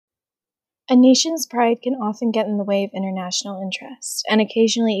A nation's pride can often get in the way of international interest, and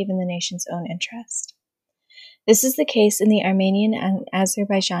occasionally even the nation's own interest. This is the case in the Armenian and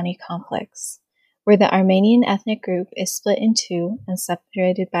Azerbaijani conflicts, where the Armenian ethnic group is split in two and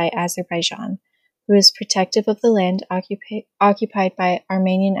separated by Azerbaijan, who is protective of the land occupied by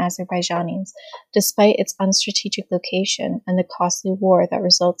Armenian Azerbaijanis, despite its unstrategic location and the costly war that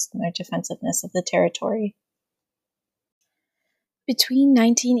results in their defensiveness of the territory. Between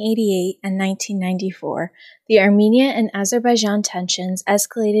 1988 and 1994, the Armenia and Azerbaijan tensions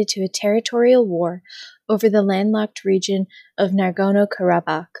escalated to a territorial war over the landlocked region of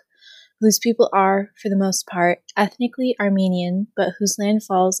Nagorno-Karabakh, whose people are, for the most part, ethnically Armenian, but whose land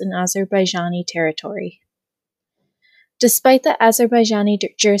falls in Azerbaijani territory. Despite the Azerbaijani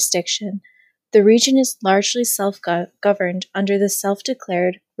jurisdiction, the region is largely self-governed under the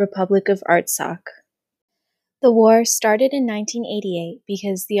self-declared Republic of Artsakh. The war started in 1988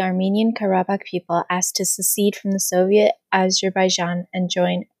 because the Armenian Karabakh people asked to secede from the Soviet Azerbaijan and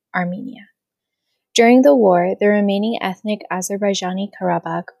join Armenia. During the war, the remaining ethnic Azerbaijani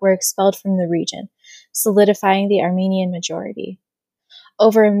Karabakh were expelled from the region, solidifying the Armenian majority.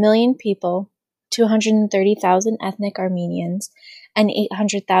 Over 1 million people, 230,000 ethnic Armenians, and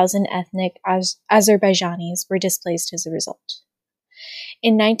 800,000 ethnic Azerbaijanis were displaced as a result.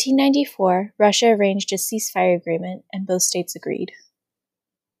 In 1994, Russia arranged a ceasefire agreement, and both states agreed.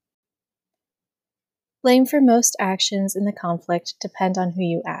 Blame for most actions in the conflict depend on who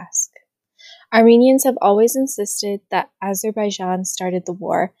you ask. Armenians have always insisted that Azerbaijan started the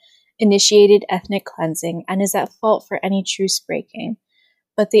war, initiated ethnic cleansing, and is at fault for any truce breaking,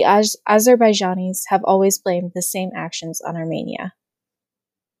 but the Azerbaijanis have always blamed the same actions on Armenia.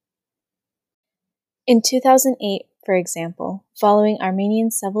 In 2008, for example, following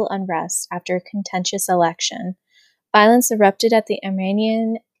Armenian civil unrest after a contentious election, violence erupted at the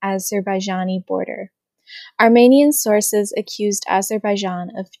Armenian-Azerbaijani border. Armenian sources accused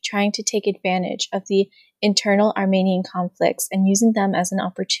Azerbaijan of trying to take advantage of the internal Armenian conflicts and using them as an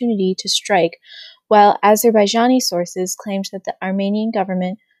opportunity to strike, while Azerbaijani sources claimed that the Armenian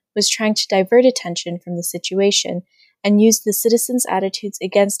government was trying to divert attention from the situation and used the citizens' attitudes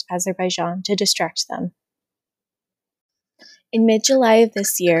against Azerbaijan to distract them. In mid-July of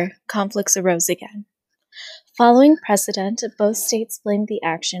this year, conflicts arose again. Following precedent, both states blamed the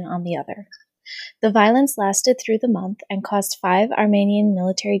action on the other. The violence lasted through the month and caused 5 Armenian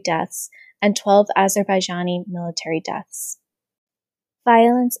military deaths and 12 Azerbaijani military deaths.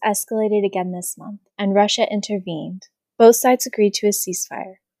 Violence escalated again this month, and Russia intervened. Both sides agreed to a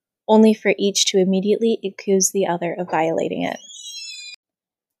ceasefire, only for each to immediately accuse the other of violating it.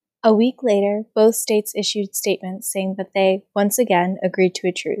 A week later, both states issued statements saying that they, once again, agreed to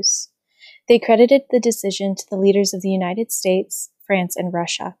a truce. They credited the decision to the leaders of the United States, France, and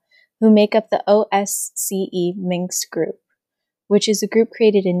Russia, who make up the OSCE Minsk Group, which is a group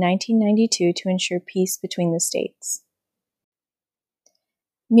created in 1992 to ensure peace between the states.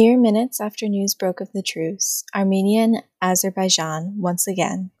 Mere minutes after news broke of the truce, Armenia and Azerbaijan, once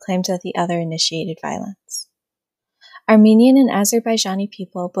again, claimed that the other initiated violence. Armenian and Azerbaijani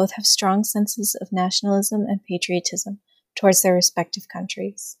people both have strong senses of nationalism and patriotism towards their respective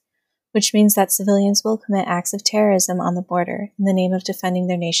countries, which means that civilians will commit acts of terrorism on the border in the name of defending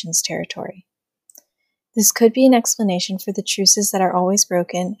their nation's territory. This could be an explanation for the truces that are always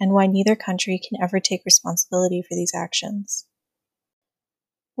broken and why neither country can ever take responsibility for these actions.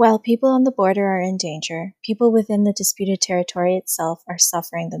 While people on the border are in danger, people within the disputed territory itself are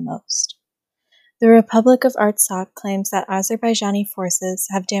suffering the most. The Republic of Artsakh claims that Azerbaijani forces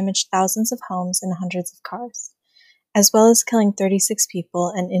have damaged thousands of homes and hundreds of cars, as well as killing 36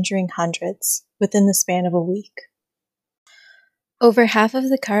 people and injuring hundreds within the span of a week. Over half of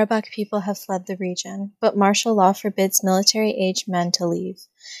the Karabakh people have fled the region, but martial law forbids military-aged men to leave,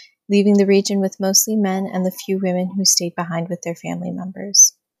 leaving the region with mostly men and the few women who stayed behind with their family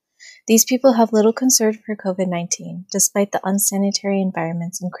members. These people have little concern for COVID-19, despite the unsanitary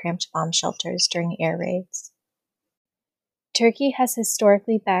environments and cramped bomb shelters during air raids. Turkey has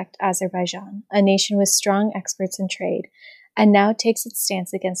historically backed Azerbaijan, a nation with strong experts in trade, and now takes its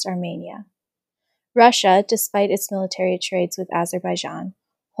stance against Armenia. Russia, despite its military trades with Azerbaijan,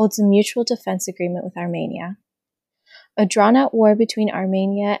 holds a mutual defense agreement with Armenia. A drawn-out war between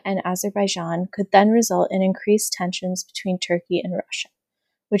Armenia and Azerbaijan could then result in increased tensions between Turkey and Russia,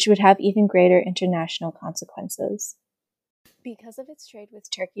 which would have even greater international consequences. Because of its trade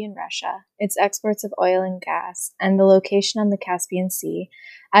with Turkey and Russia, its exports of oil and gas, and the location on the Caspian Sea,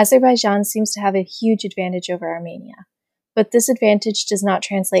 Azerbaijan seems to have a huge advantage over Armenia. But this advantage does not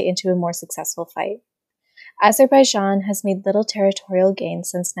translate into a more successful fight. Azerbaijan has made little territorial gain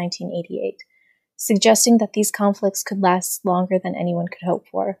since 1988, suggesting that these conflicts could last longer than anyone could hope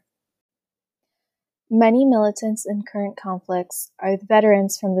for. Many militants in current conflicts are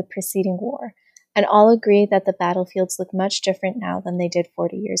veterans from the preceding war, and all agree that the battlefields look much different now than they did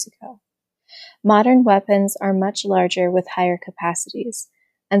 40 years ago. Modern weapons are much larger with higher capacities,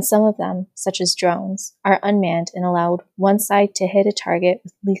 and some of them, such as drones, are unmanned and allow one side to hit a target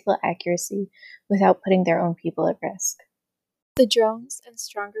with lethal accuracy without putting their own people at risk. The drones and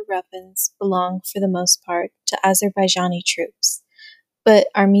stronger weapons belong, for the most part, to Azerbaijani troops, but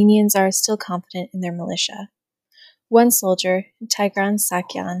Armenians are still confident in their militia. One soldier, Tigran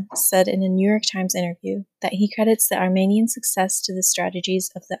Sakyan, said in a New York Times interview that he credits the Armenian success to the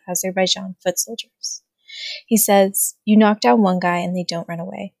strategies of the Azerbaijan foot soldiers. He says, "You knock down one guy and they don't run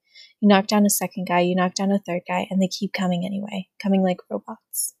away. You knock down a second guy, you knock down a third guy, and they keep coming anyway, coming like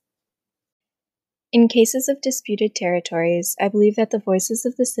robots." In cases of disputed territories, I believe that the voices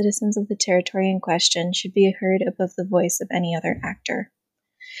of the citizens of the territory in question should be heard above the voice of any other actor.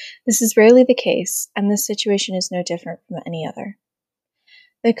 This is rarely the case, and this situation is no different from any other.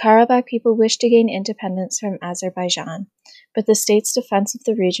 The Karabakh people wish to gain independence from Azerbaijan, but the state's defense of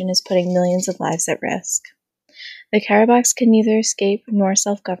the region is putting millions of lives at risk. The Karabakhs can neither escape nor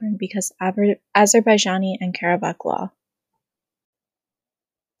self-govern because Azerbaijani and Karabakh law.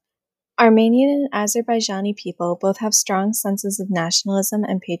 Armenian and Azerbaijani people both have strong senses of nationalism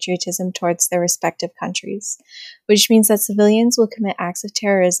and patriotism towards their respective countries, which means that civilians will commit acts of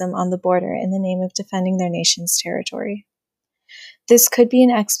terrorism on the border in the name of defending their nation's territory. This could be an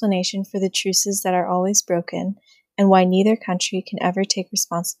explanation for the truces that are always broken and why neither country can ever take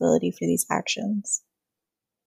responsibility for these actions.